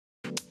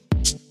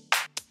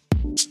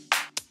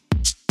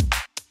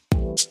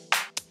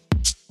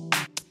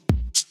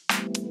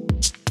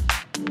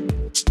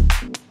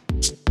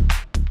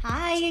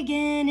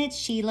again, it's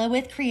Sheila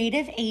with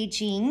Creative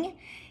Aging.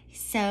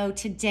 So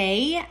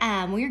today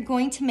we're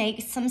going to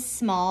make some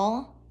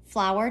small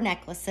flower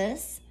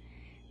necklaces.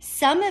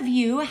 Some of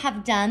you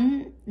have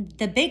done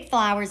the big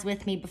flowers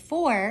with me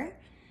before,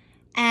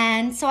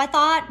 and so I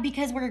thought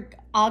because we're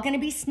all going to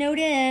be snowed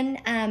in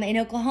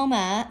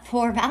Oklahoma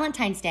for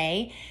Valentine's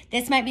Day,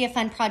 this might be a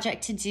fun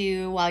project to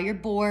do while you're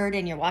bored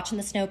and you're watching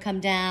the snow come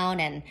down.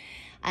 And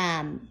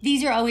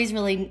these are always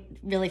really,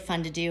 really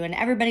fun to do, and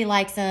everybody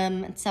likes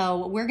them.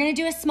 So we're going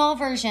to do a small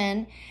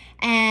version,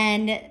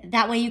 and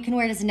that way you can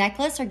wear it as a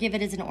necklace or give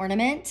it as an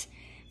ornament.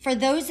 For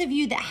those of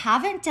you that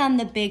haven't done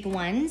the big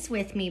ones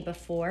with me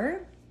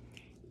before,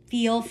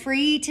 feel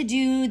free to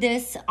do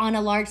this on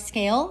a large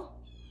scale,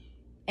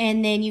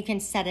 and then you can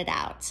set it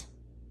out.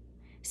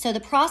 So the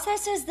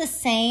process is the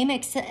same,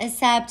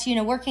 except, you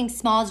know, working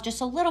small is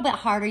just a little bit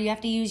harder. You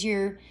have to use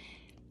your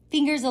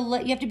fingers,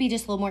 you have to be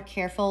just a little more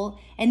careful.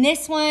 And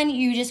this one,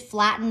 you just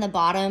flatten the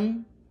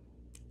bottom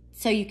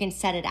so you can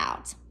set it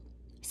out.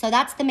 So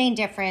that's the main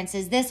difference,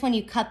 is this one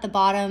you cut the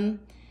bottom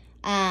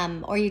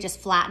or you just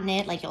flatten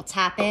it, like you'll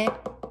tap it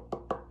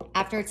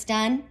after it's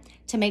done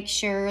to make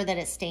sure that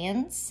it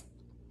stands.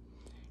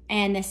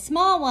 And the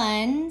small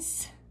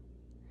ones,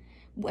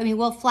 I mean,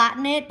 we'll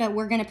flatten it, but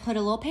we're gonna put a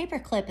little paper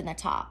clip in the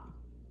top.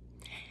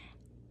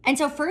 And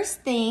so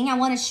first thing, I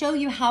wanna show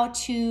you how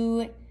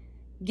to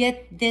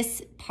get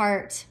this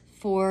part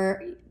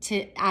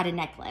to add a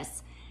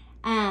necklace.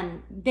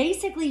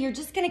 Basically, you're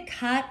just gonna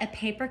cut a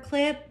paper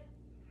clip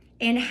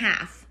in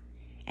half,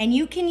 and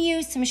you can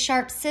use some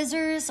sharp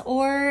scissors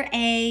or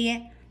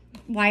a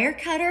wire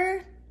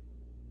cutter,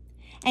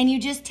 and you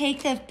just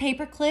take the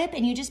paper clip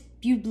and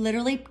you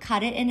literally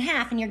cut it in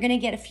half, and you're gonna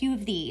get a few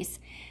of these.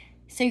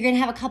 So you're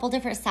gonna have a couple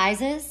different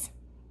sizes.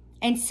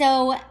 And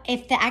so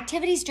if the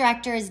activities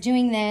director is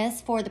doing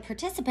this for the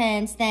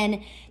participants,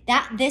 then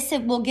this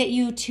will get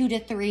you 2 to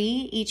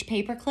 3 each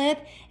paper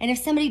clip. And if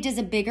somebody does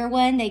a bigger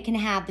one, they can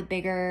have the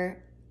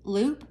bigger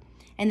loop,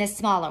 and the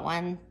smaller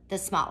one, the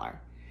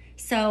smaller.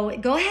 So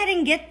go ahead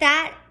and get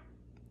that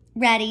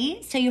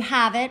ready so you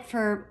have it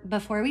for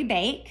before we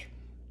bake.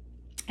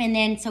 And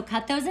then, so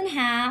cut those in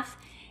half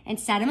and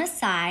set them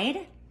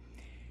aside.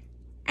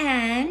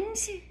 And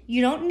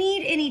you don't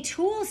need any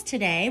tools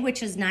today,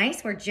 which is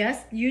nice. We're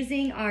just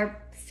using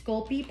our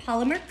Sculpey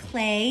polymer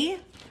clay.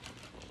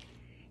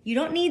 You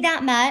don't need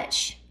that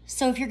much.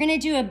 So if you're gonna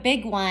do a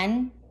big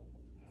one,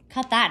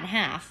 cut that in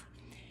half.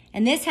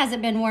 And this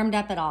hasn't been warmed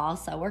up at all,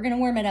 so we're gonna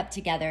warm it up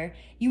together.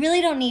 You really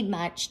don't need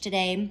much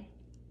today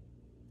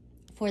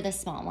for the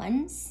small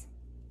ones.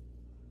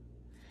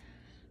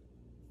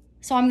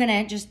 So I'm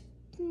gonna just,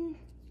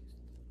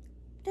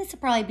 this will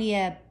probably be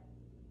a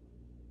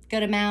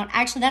good amount.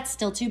 Actually, that's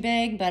still too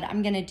big, but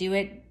I'm gonna do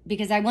it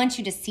because I want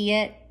you to see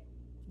it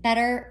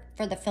better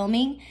for the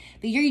filming.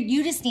 But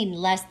you just need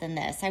less than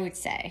this, I would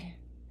say.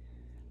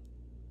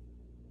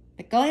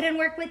 But go ahead and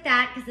work with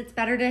that because it's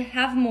better to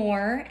have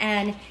more,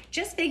 and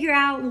just figure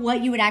out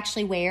what you would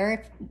actually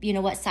wear, you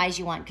know, what size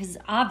you want, because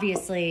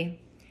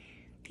obviously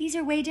these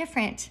are way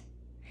different.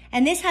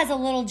 And this has a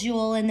little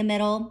jewel in the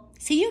middle,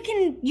 so you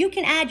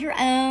can add your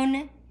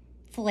own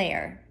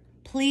flair.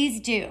 Please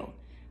do.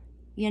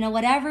 You know,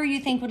 whatever you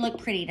think would look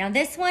pretty. Now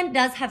this one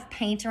does have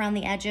paint around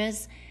the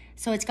edges,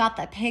 so it's got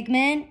the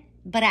pigment,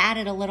 but I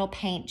added a little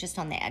paint just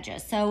on the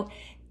edges. So,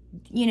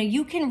 you know,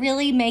 you can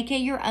really make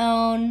it your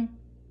own.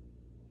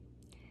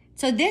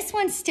 So this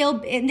one's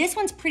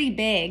pretty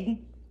big.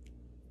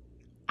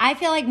 I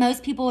feel like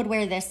most people would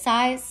wear this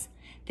size.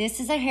 This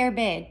is a hair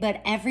big,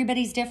 but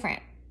everybody's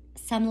different.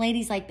 Some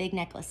ladies like big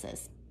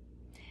necklaces.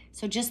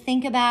 So just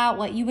think about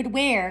what you would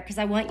wear, because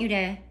I want you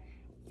to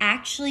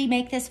actually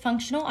make this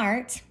functional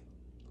art.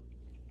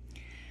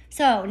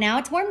 So now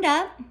it's warmed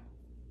up,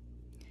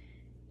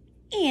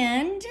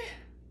 and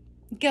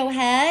go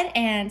ahead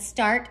and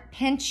start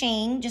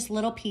pinching just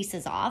little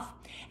pieces off.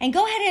 And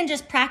go ahead and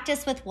just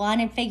practice with one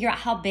and figure out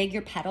how big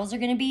your petals are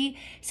gonna be.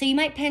 So you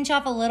might pinch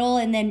off a little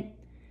and then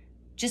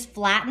just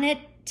flatten it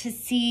to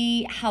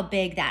see how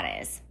big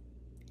that is.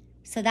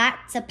 So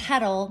that's a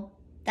petal,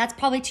 that's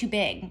probably too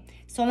big.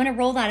 So I'm gonna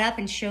roll that up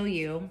and show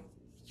you.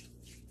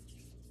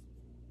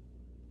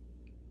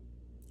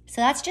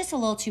 So that's just a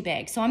little too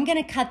big. So I'm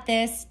gonna cut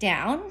this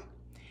down.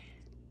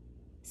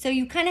 So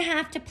you kind of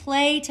have to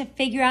play to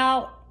figure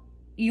out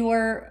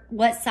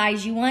what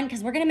size you want,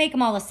 because we're gonna make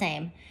them all the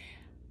same.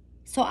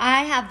 So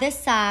I have this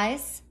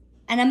size,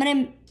 and I'm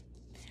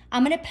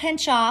gonna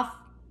pinch off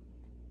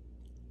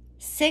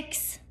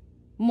 6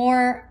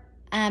 more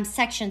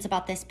sections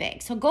about this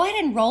big. So go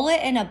ahead and roll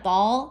it in a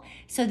ball,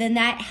 so then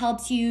that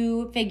helps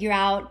you figure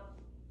out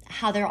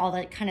how they're all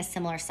the kind of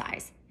similar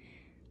size.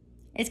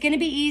 It's gonna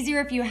be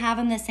easier if you have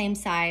them the same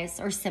size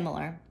or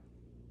similar.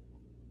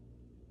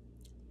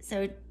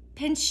 So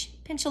pinch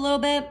a little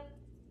bit.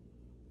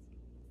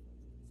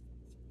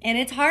 And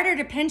it's harder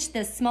to pinch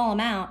this small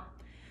amount.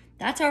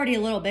 That's already a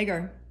little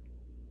bigger.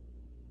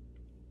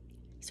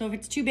 So if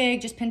it's too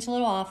big, just pinch a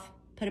little off,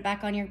 put it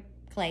back on your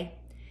clay.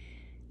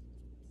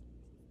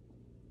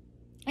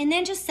 And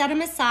then just set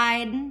them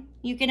aside.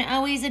 You can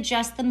always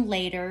adjust them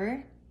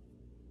later.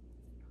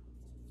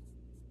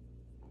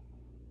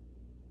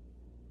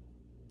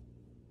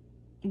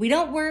 We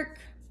don't work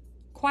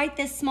quite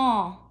this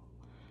small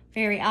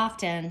very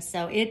often,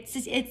 so it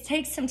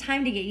takes some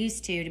time to get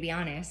used to be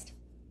honest.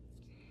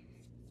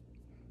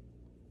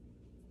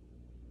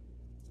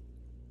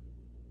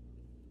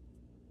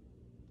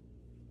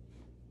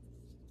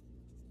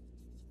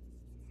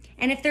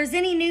 And if there's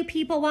any new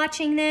people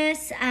watching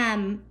this,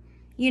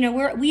 you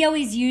know, we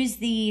always use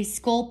the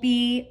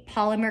Sculpey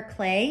polymer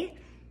clay,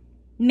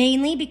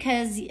 mainly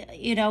because,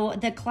 you know,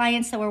 the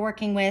clients that we're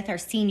working with are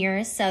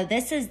seniors. So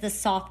this is the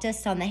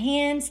softest on the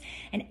hands,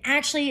 and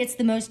actually it's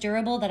the most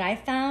durable that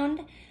I've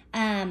found.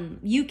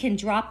 You can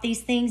drop these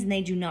things and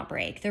they do not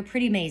break. They're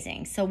pretty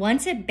amazing. So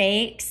once it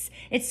bakes,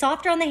 it's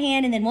softer on the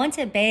hand, and then once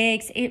it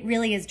bakes, it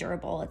really is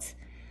durable.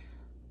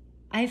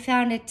 I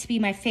found it to be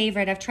my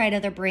favorite. I've tried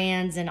other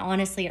brands and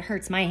honestly it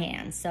hurts my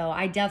hands. So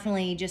I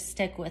definitely just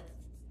stick with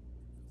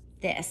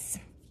this.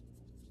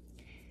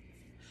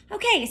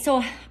 Okay,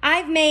 so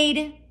I've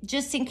made,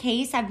 just in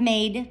case, I've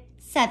made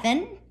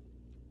 7.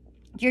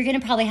 You're gonna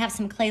probably have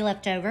some clay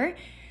left over.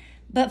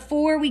 But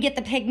before we get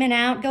the pigment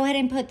out, go ahead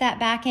and put that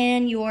back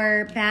in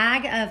your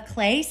bag of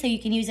clay so you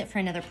can use it for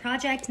another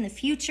project in the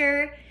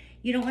future.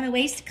 You don't wanna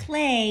waste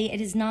clay.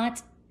 It is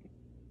not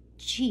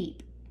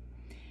cheap.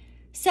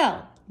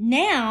 So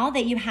now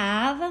that you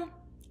have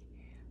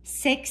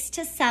 6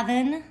 to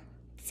 7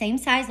 same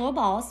size little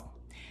balls,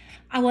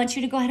 I want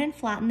you to go ahead and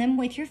flatten them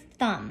with your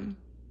thumb.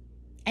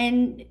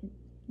 And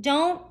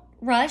don't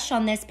rush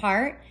on this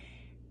part.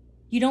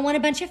 You don't want a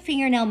bunch of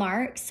fingernail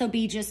marks, so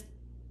be just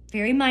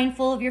very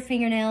mindful of your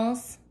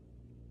fingernails.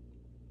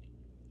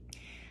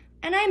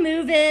 And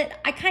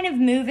I kind of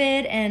move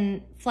it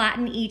and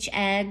flatten each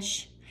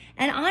edge.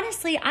 And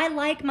honestly, I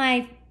like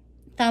my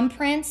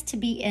thumbprints to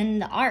be in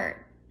the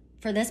art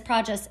for this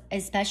project,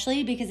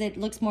 especially because it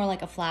looks more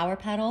like a flower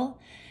petal.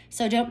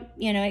 So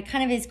you know, it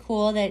kind of is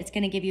cool that it's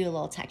gonna give you a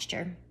little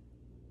texture.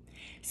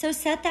 So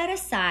set that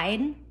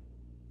aside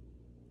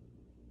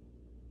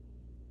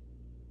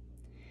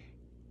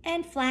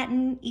and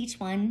flatten each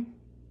one.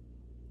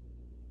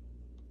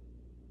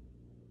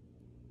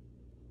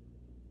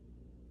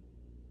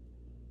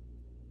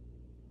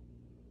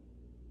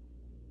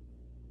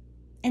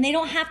 And they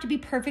don't have to be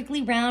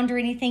perfectly round or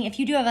anything. If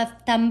you do have a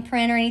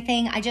thumbprint or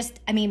anything,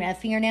 a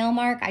fingernail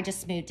mark, I just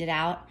smoothed it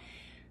out.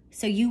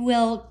 So you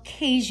will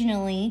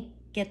occasionally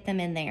get them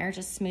in there.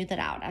 Just smooth it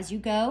out as you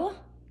go.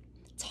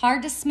 It's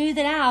hard to smooth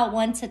it out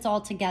once it's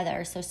all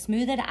together. So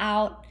smooth it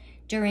out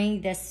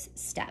during this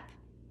step.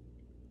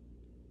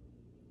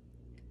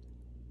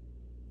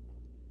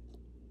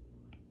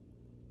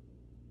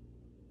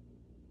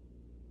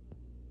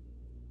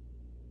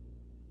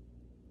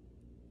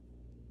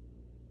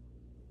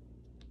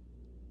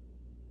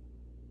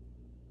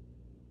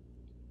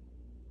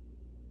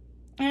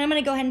 And I'm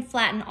gonna go ahead and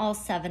flatten all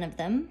 7 of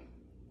them.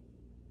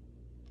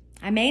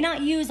 I may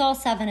not use all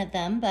 7 of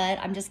them, but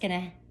I'm just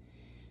gonna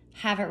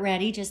have it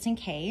ready just in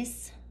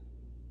case.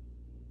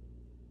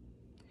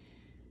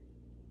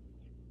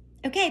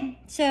 Okay,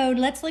 so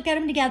let's look at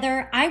them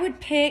together. I would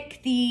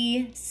pick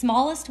the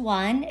smallest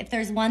one if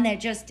there's one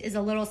that just is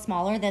a little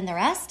smaller than the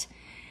rest.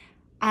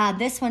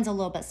 This one's a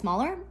little bit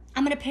smaller.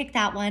 I'm gonna pick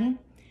that one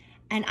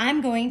and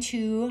I'm going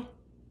to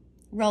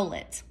roll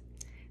it.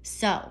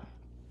 So,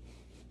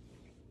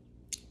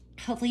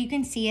 hopefully you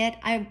can see it.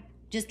 I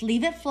just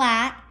leave it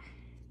flat,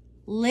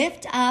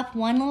 lift up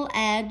one little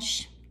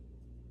edge.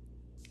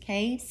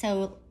 Okay,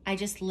 so I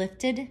just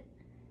lifted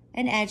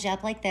an edge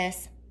up like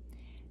this.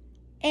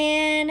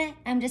 And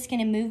I'm just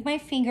gonna move my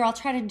finger. I'll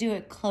try to do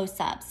it close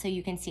up so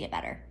you can see it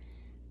better.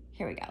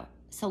 Here we go.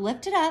 So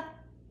lift it up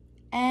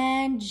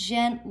and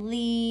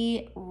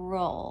gently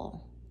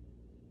roll.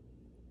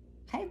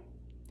 Okay,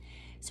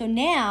 so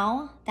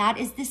now that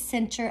is the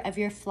center of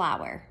your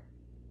flower.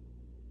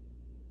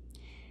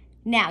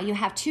 Now you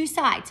have 2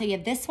 sides. So you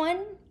have this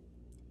one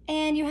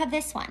and you have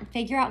this one.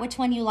 Figure out which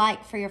one you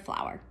like for your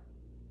flower.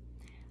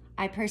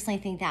 I personally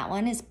think that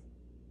one is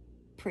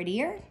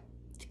prettier.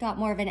 It's got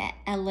more of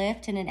a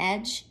lift and an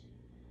edge.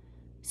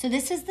 So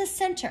this is the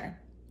center.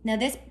 Now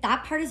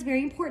that part is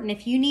very important.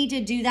 If you need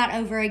to do that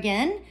over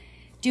again,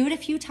 do it a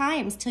few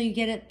times till you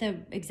get it the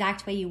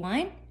exact way you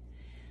want.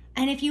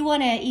 And if you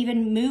want to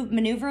even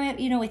maneuver it,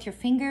 you know, with your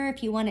finger,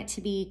 if you want it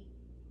to be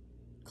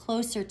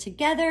closer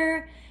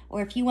together,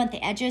 or if you want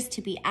the edges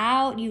to be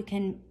out, you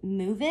can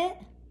move it.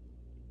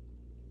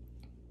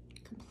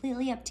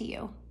 Completely up to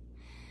you.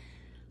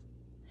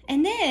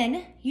 And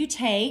then you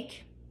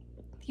take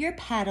your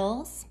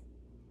petals,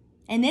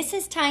 and this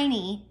is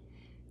tiny,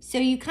 so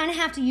you kind of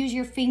have to use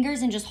your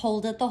fingers and just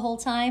hold it the whole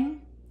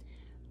time.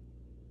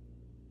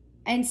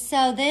 And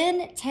so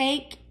then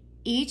take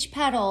each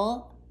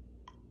petal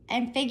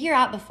and figure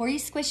out, before you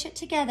squish it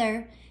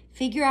together,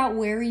 figure out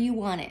where you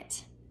want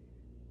it.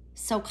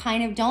 So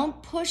kind of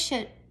don't push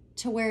it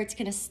to where it's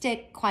gonna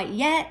stick quite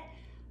yet.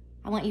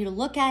 I want you to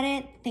look at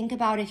it, think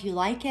about if you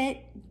like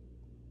it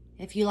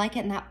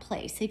in that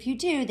place. If you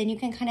do, then you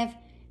can kind of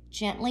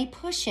gently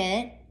push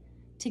it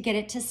to get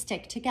it to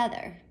stick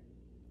together.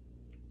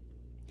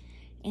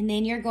 And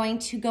then you're going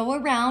to go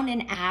around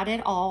and add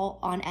it all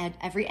on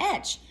every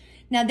edge.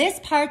 Now this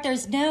part,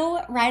 there's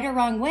no right or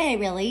wrong way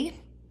really.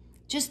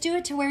 Just do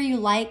it to where you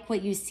like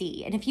what you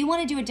see. And if you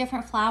want to do a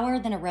different flower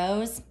than a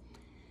rose,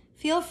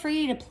 feel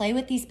free to play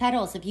with these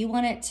petals. If you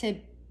want it to,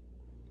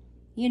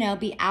 you know,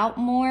 be out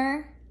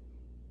more,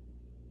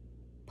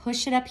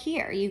 push it up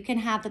here. You can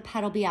have the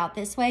petal be out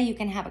this way. You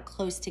can have it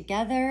close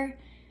together.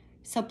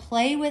 So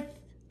play with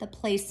the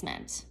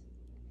placement.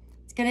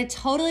 It's gonna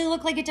totally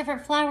look like a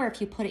different flower if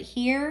you put it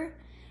here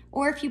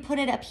or if you put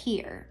it up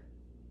here.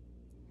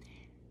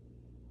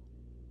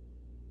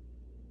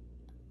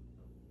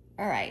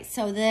 All right,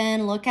 so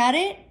then look at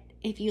it.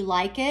 If you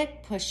like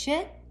it, push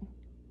it.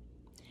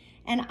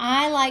 And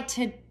I like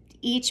to,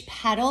 each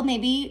petal,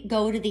 maybe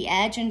go to the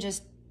edge and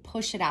just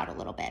push it out a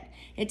little bit.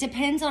 It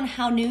depends on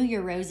how new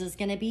your rose is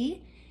gonna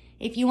be.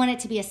 If you want it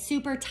to be a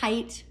super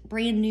tight,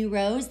 brand new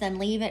rose, then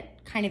leave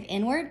it kind of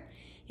inward.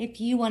 If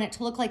you want it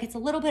to look like it's a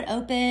little bit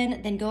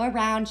open, then go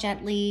around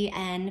gently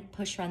and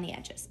push around the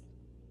edges.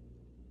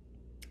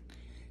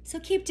 So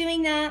keep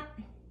doing that.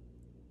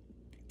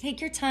 Take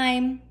your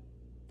time.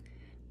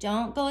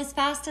 Don't go as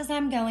fast as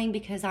I'm going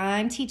because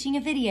I'm teaching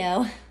a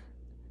video.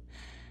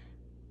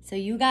 So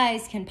you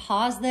guys can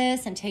pause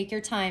this and take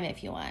your time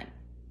if you want.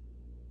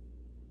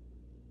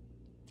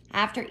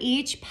 After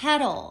each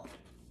petal,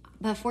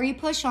 before you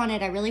push on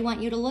it, I really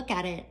want you to look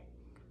at it.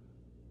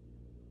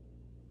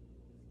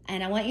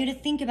 And I want you to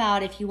think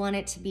about if you want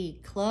it to be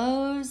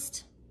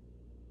closed,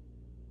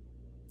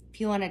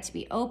 if you want it to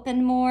be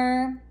open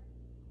more.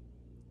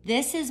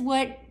 This is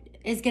what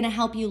is going to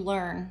help you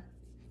learn.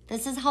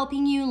 This is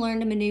helping you learn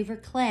to maneuver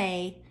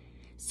clay.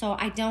 So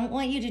I don't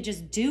want you to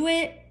just do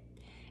it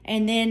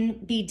and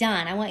then be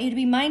done. I want you to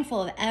be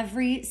mindful of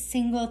every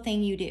single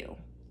thing you do.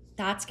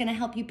 That's going to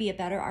help you be a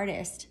better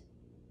artist.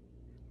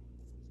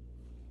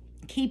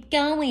 Keep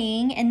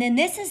going. And then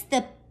this is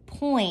the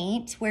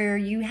point where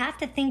you have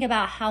to think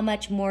about how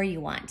much more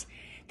you want.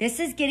 This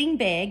is getting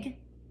big.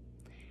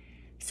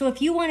 So if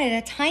you wanted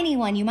a tiny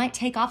one, you might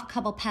take off a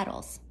couple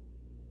petals.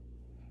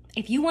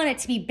 If you want it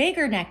to be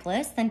bigger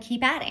necklace, then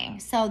keep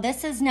adding. So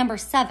this is number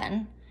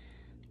 7.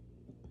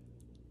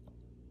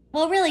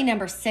 Well, really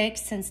number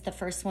 6 since the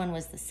first one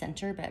was the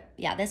center, but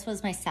yeah, this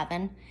was my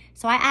 7.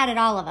 So I added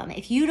all of them.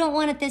 If you don't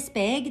want it this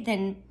big,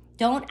 then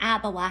don't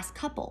add the last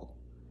couple.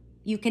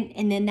 You can,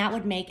 and then that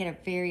would make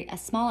it a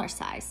smaller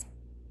size.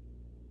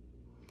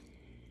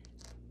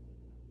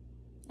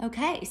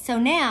 Okay, so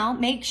now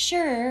make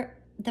sure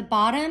the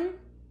bottom,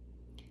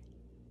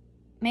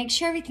 make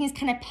sure everything's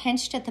kind of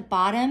pinched at the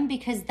bottom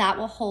because that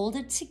will hold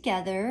it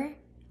together.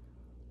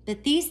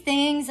 But these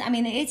things, I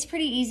mean, it's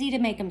pretty easy to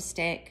make them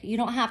stick. You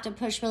don't have to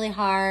push really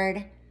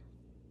hard.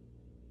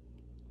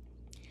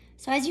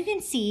 So as you can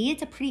see,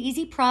 it's a pretty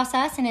easy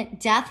process and it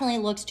definitely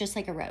looks just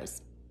like a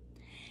rose.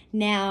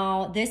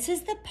 Now, this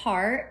is the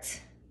part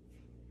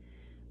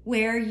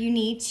where you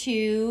need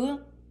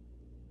to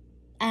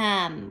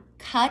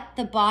cut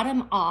the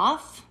bottom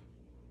off,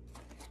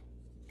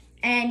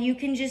 and you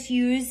can just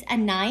use a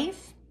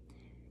knife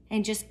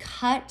and just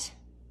cut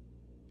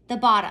the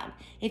bottom.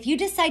 If you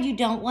decide you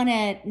don't want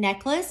a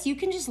necklace, you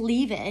can just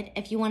leave it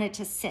if you want it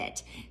to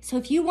sit. So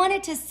if you want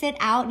it to sit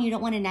out and you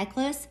don't want a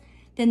necklace,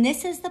 then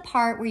this is the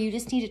part where you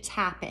just need to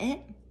tap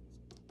it.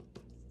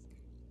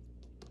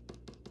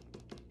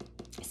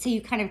 So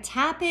you kind of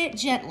tap it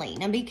gently.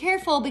 Now be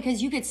careful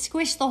because you could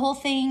squish the whole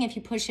thing if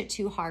you push it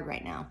too hard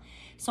right now.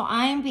 So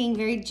I'm being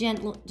very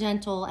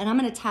gentle, and I'm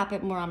gonna tap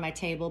it more on my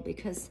table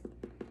because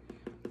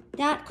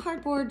that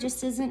cardboard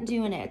just isn't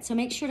doing it. So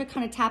make sure to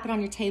kind of tap it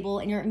on your table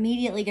and you're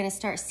immediately gonna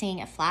start seeing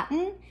it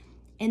flatten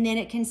and then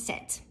it can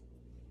sit.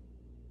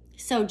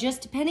 So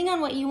just depending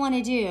on what you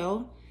wanna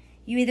do,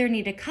 you either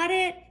need to cut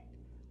it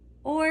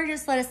or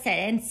just let it sit.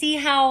 And see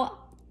how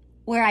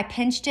where I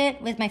pinched it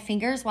with my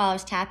fingers while I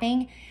was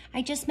tapping,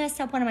 I just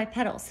messed up one of my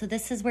petals. So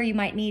this is where you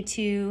might need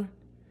to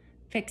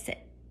fix it.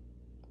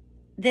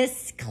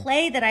 This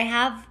clay that I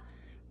have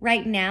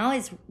right now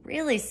is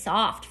really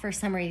soft for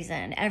some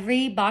reason.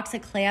 Every box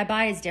of clay I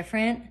buy is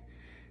different.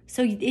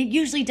 So it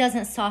usually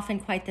doesn't soften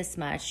quite this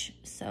much.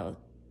 So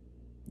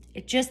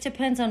it just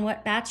depends on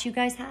what batch you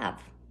guys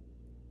have.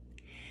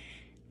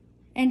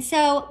 And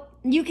so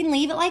you can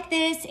leave it like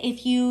this.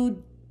 If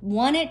you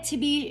want it to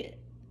be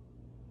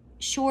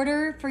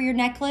shorter for your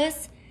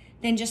necklace,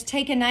 then just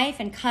take a knife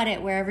and cut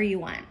it wherever you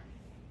want.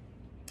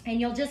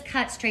 And you'll just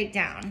cut straight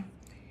down.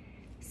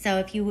 So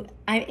if you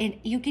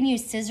can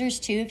use scissors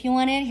too if you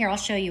wanted. Here, I'll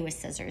show you with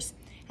scissors.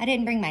 I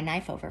didn't bring my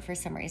knife over for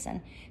some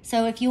reason.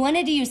 So if you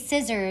wanted to use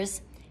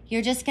scissors,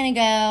 you're just gonna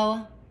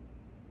go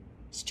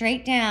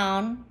straight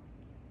down.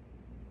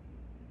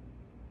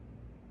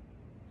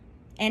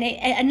 And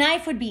a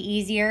knife would be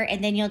easier,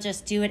 and then you'll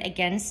just do it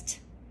against,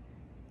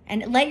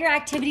 and let your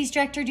activities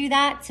director do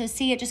that. So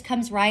see, it just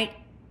comes right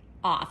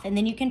off, and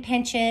then you can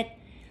pinch it,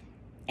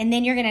 and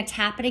then you're gonna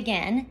tap it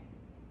again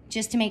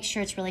just to make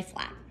sure it's really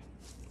flat.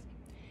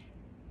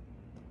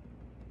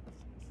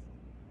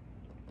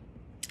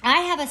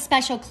 I have a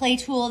special clay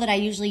tool that I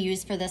usually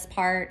use for this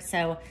part,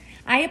 so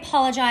I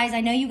apologize.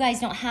 I know you guys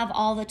don't have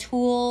all the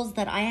tools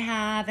that I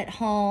have at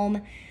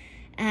home.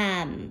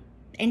 And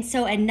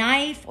so a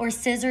knife or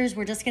scissors,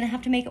 we're just gonna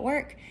have to make it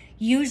work.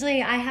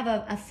 Usually I have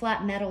a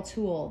flat metal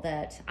tool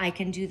that I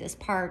can do this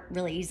part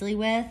really easily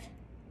with.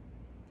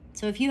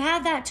 So if you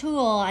have that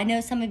tool, I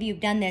know some of you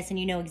have done this and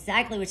you know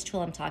exactly which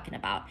tool I'm talking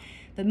about.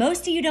 But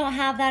most of you don't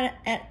have that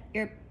at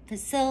your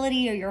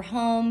facility or your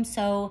home,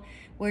 so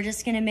we're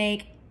just gonna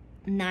make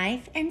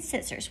knife and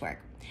scissors work.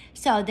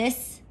 So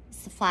this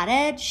is the flat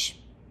edge,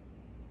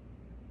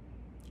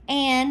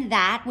 and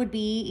that would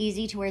be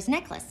easy to wear as a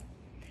necklace.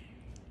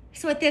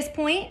 So at this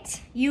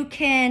point, you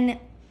can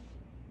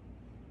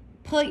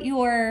put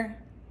your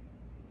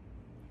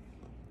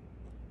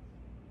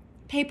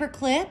paper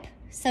clip,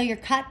 so your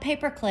cut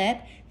paper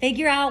clip,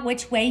 figure out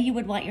which way you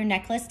would want your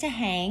necklace to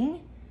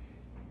hang.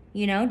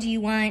 You know, do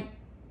you want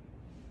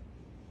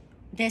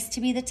this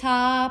to be the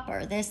top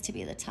or this to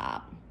be the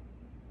top?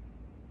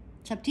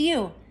 It's up to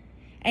you.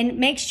 And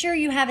make sure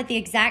you have it the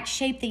exact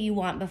shape that you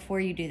want before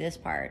you do this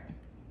part.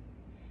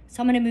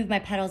 So I'm gonna move my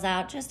petals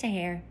out just a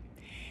hair.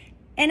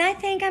 And I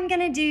think I'm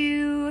gonna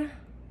do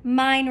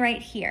mine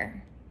right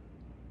here.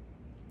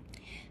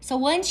 So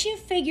once you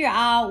figure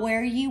out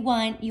where you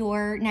want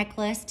your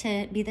necklace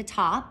to be the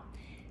top,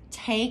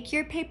 take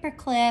your paper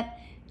clip,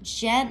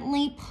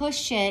 gently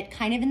push it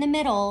kind of in the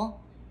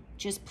middle,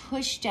 just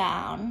push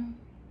down.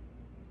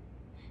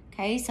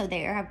 Okay, so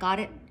there, I've got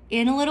it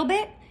in a little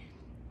bit.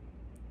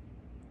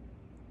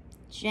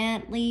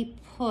 Gently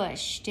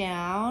push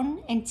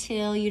down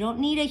until you don't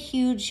need a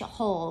huge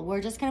hole.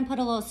 We're just gonna put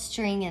a little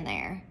string in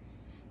there.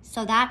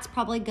 So that's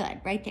probably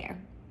good right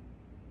there.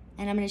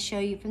 And I'm gonna show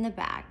you from the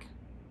back.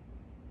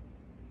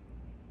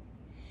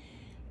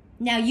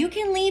 Now you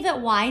can leave it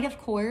white, of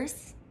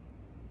course.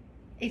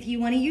 If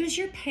you wanna use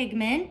your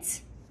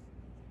pigment,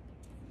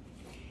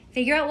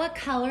 figure out what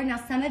color. Now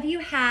some of you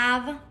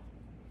have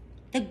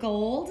the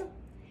gold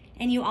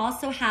and you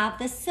also have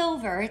the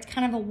silver. It's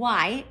kind of a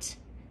white.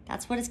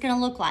 That's what it's gonna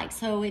look like.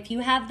 So if you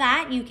have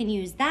that, you can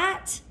use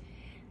that.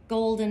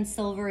 Gold and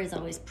silver is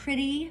always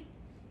pretty.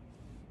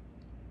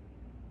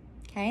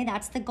 Okay,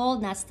 that's the gold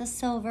and that's the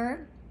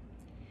silver.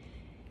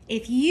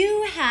 If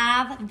you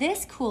have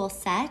this cool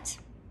set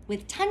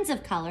with tons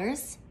of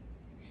colors,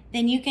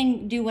 then you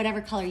can do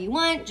whatever color you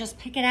want. Just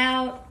pick it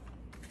out.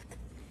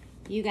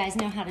 You guys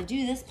know how to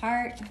do this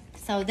part.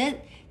 So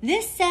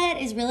this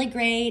set is really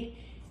great.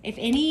 If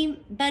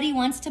anybody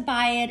wants to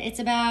buy it, it's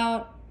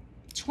about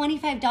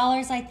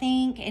 $25, I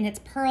think, and it's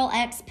Pearl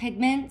X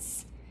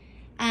pigments.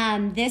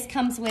 This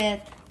comes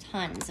with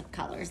tons of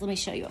colors. Let me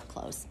show you up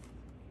close.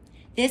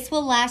 This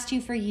will last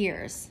you for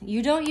years.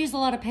 You don't use a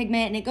lot of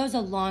pigment and it goes a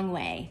long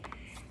way.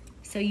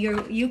 So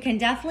you can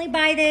definitely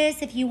buy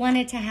this if you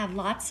wanted to have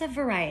lots of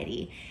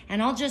variety.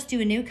 And I'll just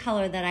do a new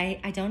color that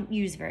I don't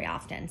use very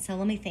often. So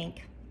let me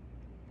think.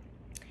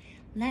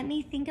 Let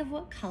me think of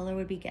what color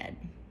would be good.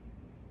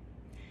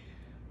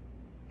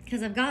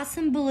 Because I've got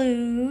some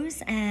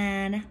blues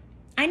and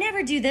I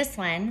never do this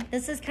one.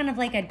 This is kind of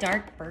like a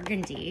dark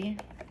burgundy.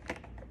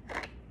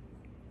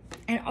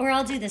 Or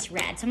I'll do this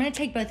red. So I'm gonna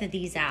take both of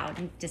these out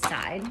and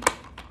decide.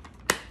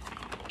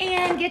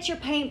 And get your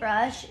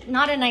paintbrush,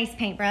 not a nice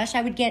paintbrush.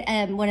 I would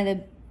get one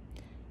of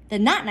the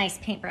not nice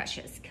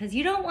paintbrushes because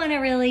you don't wanna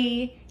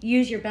really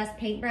use your best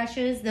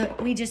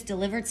paintbrushes. We just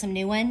delivered some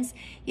new ones.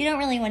 You don't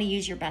really wanna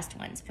use your best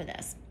ones for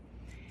this.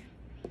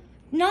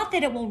 Not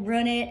that it will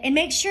ruin it. And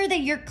make sure that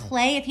your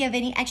clay, if you have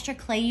any extra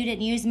clay you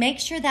didn't use, make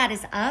sure that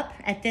is up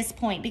at this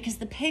point because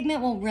the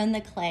pigment will ruin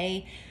the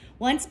clay.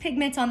 Once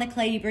pigment's on the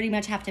clay, you pretty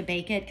much have to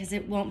bake it because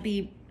it won't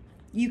be,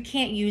 you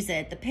can't use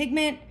it. The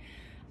pigment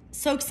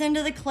soaks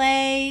into the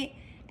clay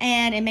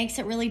and it makes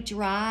it really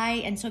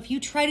dry. And so if you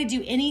try to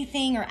do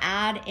anything or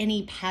add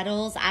any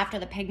petals after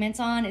the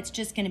pigment's on, it's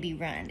just gonna be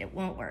ruined. It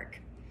won't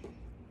work.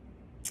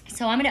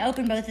 So I'm gonna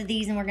open both of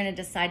these and we're gonna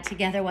decide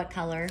together what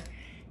color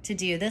to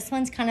do. This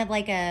one's kind of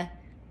like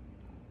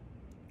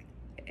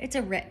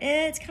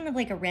it's kind of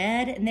like a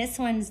red, and this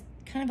one's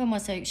kind of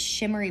almost a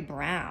shimmery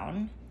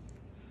brown.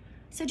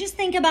 So just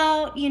think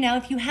about, you know,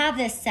 if you have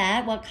this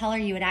set, what color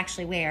you would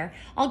actually wear.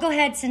 I'll go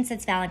ahead, since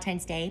it's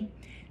Valentine's Day,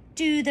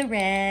 do the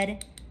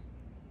red.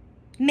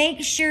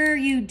 Make sure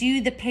you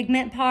do the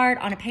pigment part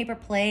on a paper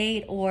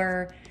plate,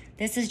 or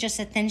this is just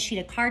a thin sheet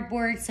of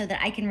cardboard so that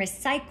I can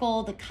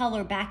recycle the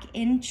color back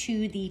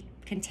into the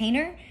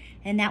container,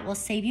 and that will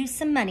save you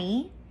some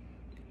money.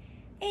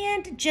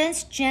 And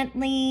just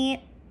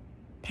gently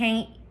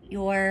paint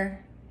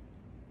your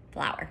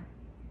flower.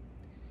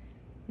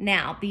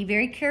 Now, be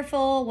very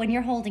careful when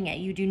you're holding it.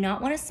 You do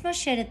not want to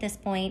smush it at this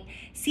point.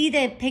 See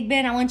the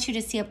pigment? I want you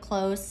to see up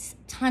close.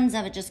 Tons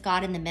of it just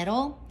got in the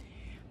middle.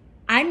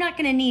 I'm not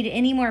going to need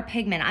any more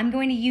pigment. I'm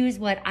going to use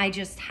what I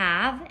just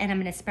have, and I'm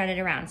going to spread it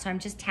around. So I'm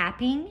just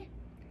tapping.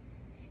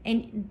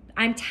 And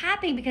I'm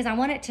tapping because I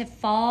want it to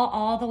fall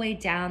all the way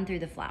down through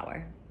the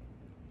flower.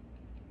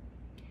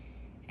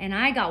 And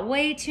I got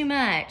way too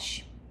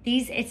much.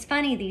 It's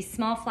funny, these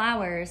small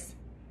flowers,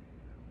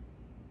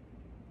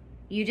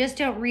 You just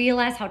don't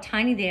realize how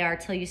tiny they are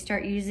till you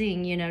start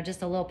using, you know,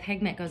 just a little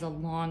pigment goes a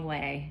long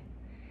way.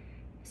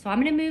 So I'm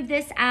gonna move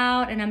this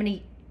out and I'm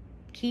gonna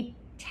keep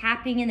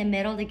tapping in the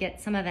middle to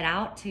get some of it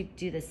out to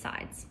do the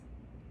sides.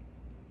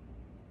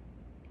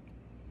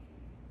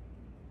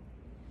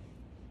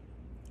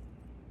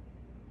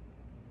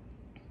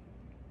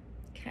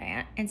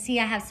 Okay, and see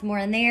I have some more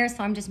in there,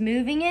 so I'm just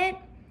moving it.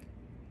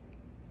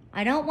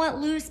 I don't want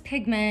loose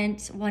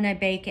pigment when I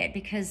bake it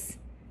because,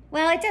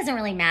 well, it doesn't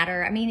really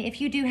matter. I mean,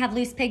 if you do have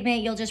loose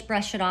pigment, you'll just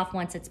brush it off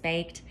once it's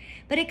baked.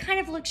 But it kind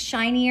of looks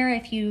shinier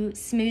if you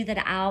smooth it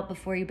out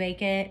before you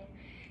bake it.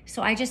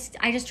 So I just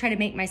try to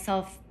make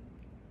myself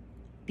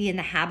be in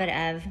the habit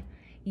of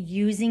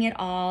using it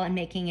all and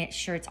making it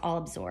sure it's all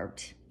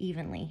absorbed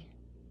evenly.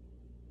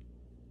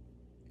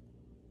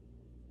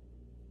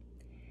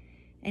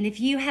 And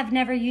if you have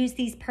never used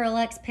these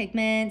Pearl-Ex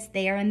pigments,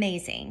 they are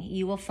amazing.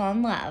 You will fall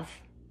in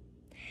love.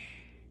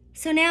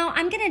 So now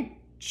I'm gonna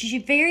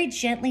very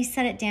gently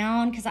set it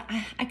down because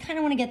I kind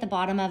of want to get the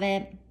bottom of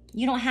it.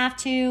 You don't have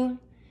to,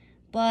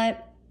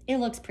 but it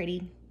looks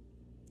pretty.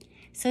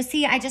 So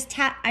see, I just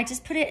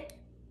put it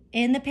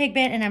in the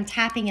pigment and I'm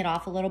tapping it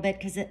off a little bit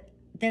because at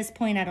this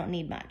point I don't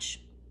need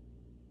much.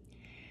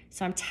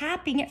 So I'm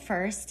tapping it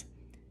first,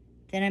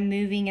 then I'm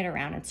moving it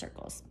around in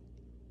circles.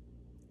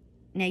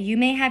 Now you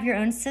may have your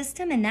own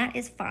system and that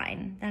is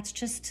fine. That's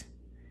just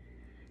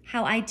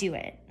how I do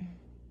it.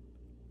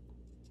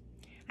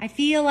 I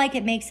feel like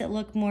it makes it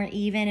look more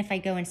even if I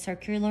go in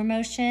circular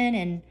motion,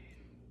 and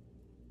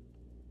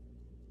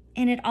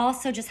it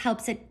also just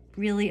helps it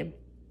really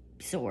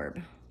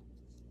absorb.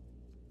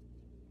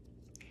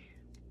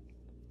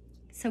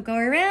 So go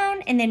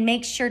around and then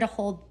make sure the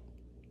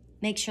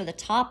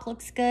top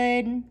looks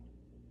good.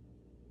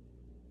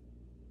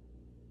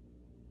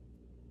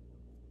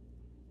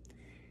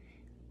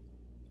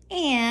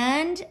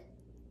 And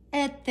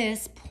at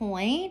this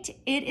point,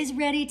 it is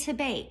ready to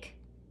bake.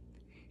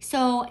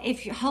 So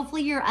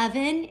hopefully your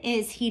oven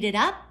is heated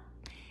up.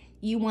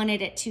 You want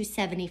it at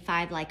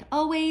 275 like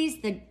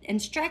always. The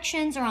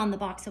instructions are on the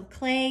box of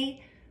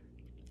clay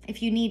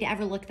if you need to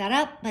ever look that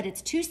up, but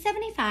it's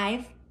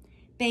 275.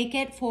 Bake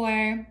it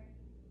for,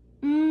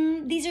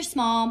 these are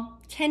small,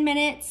 10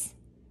 minutes,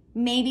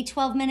 maybe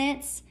 12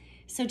 minutes.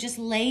 So just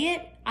lay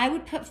it, I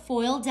would put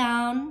foil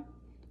down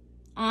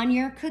on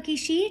your cookie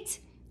sheet,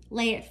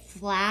 lay it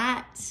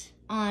flat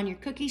on your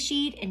cookie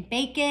sheet and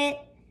bake it.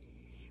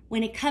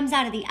 When it comes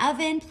out of the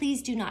oven,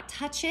 please do not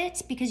touch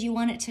it because you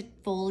want it to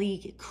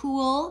fully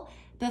cool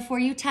before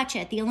you touch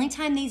it. The only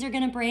time these are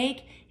gonna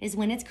break is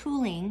when it's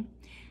cooling.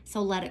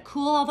 So let it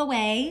cool all the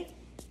way.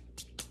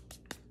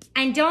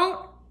 And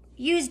don't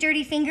use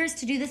dirty fingers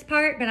to do this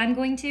part, but I'm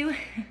going to.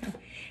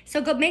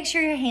 So go make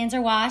sure your hands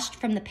are washed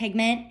from the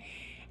pigment,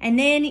 and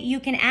then you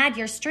can add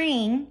your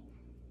string.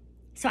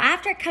 So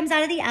after it comes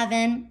out of the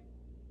oven,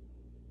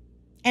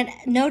 and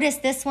notice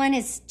this one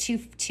is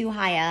too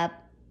high up.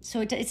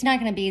 So it's not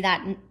gonna be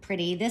that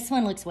pretty. This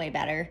one looks way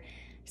better.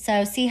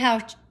 So see how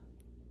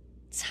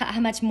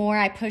much more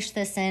I push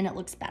this in, it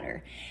looks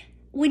better.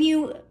 When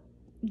you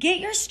get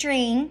your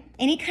string,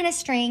 any kind of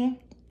string,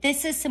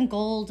 this is some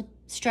gold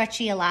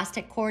stretchy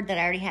elastic cord that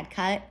I already had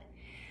cut.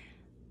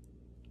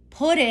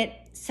 Put it,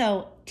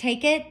 so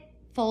take it,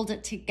 fold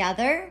it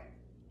together.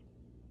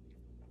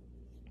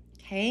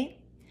 Okay,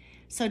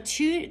 so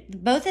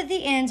both of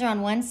the ends are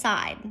on one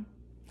side.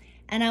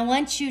 And I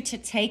want you to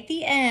take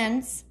the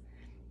ends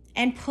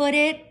and put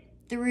it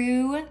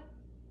through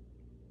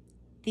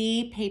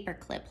the paper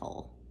clip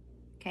hole,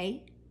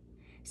 okay?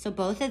 So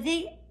both of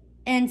the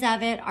ends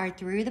of it are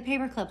through the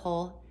paper clip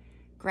hole.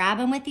 Grab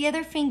them with the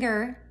other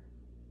finger.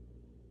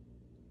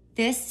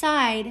 This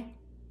side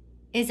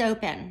is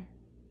open.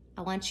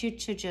 I want you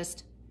to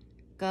just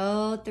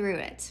go through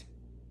it,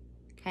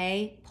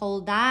 okay?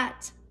 Pull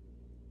that.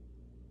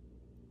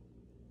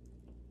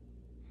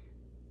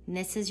 And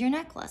this is your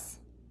necklace,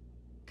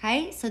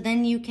 okay? So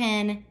then you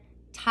can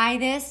tie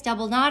this,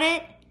 double knot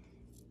it,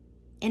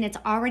 and it's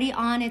already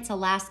on its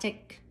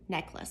elastic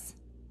necklace.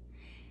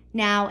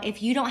 Now,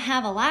 if you don't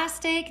have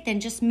elastic, then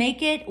just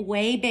make it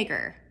way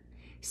bigger.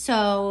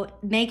 So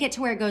make it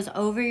to where it goes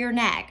over your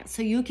neck.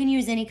 So you can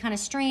use any kind of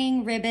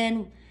string,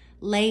 ribbon,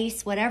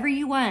 lace, whatever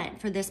you want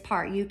for this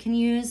part. You can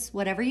use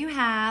whatever you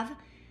have,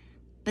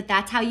 but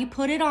that's how you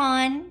put it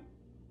on.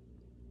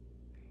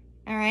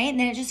 All right, and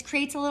then it just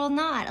creates a little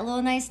knot, a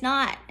little nice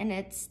knot, and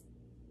it's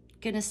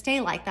gonna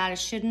stay like that.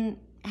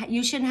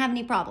 You shouldn't have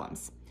any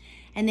problems.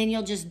 And then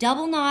you'll just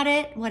double knot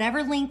it,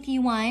 whatever length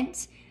you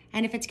want.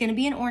 And if it's gonna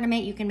be an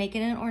ornament, you can make it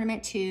an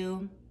ornament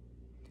too.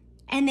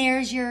 And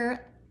there's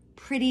your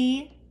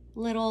pretty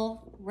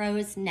little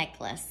rose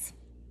necklace.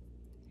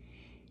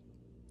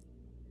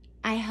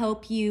 I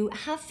hope you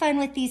have fun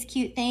with these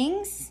cute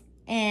things,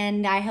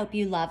 and I hope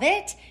you love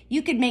it.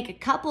 You could make a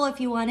couple if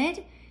you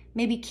wanted.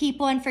 Maybe keep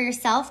one for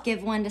yourself,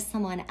 give one to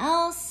someone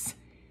else.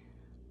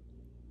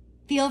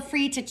 Feel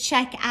free to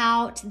check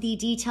out the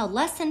detailed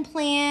lesson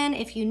plan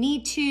if you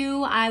need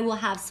to. I will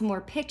have some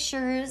more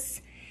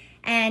pictures.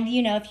 And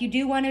you know, if you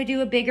do want to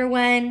do a bigger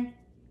one,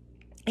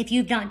 If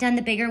you've not done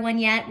the bigger one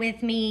yet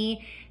with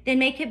me, then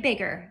make it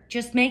bigger.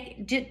 Just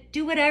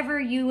do whatever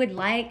you would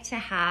like to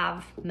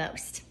have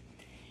most.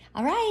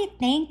 All right,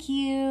 thank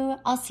you.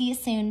 I'll see you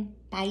soon.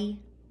 Bye.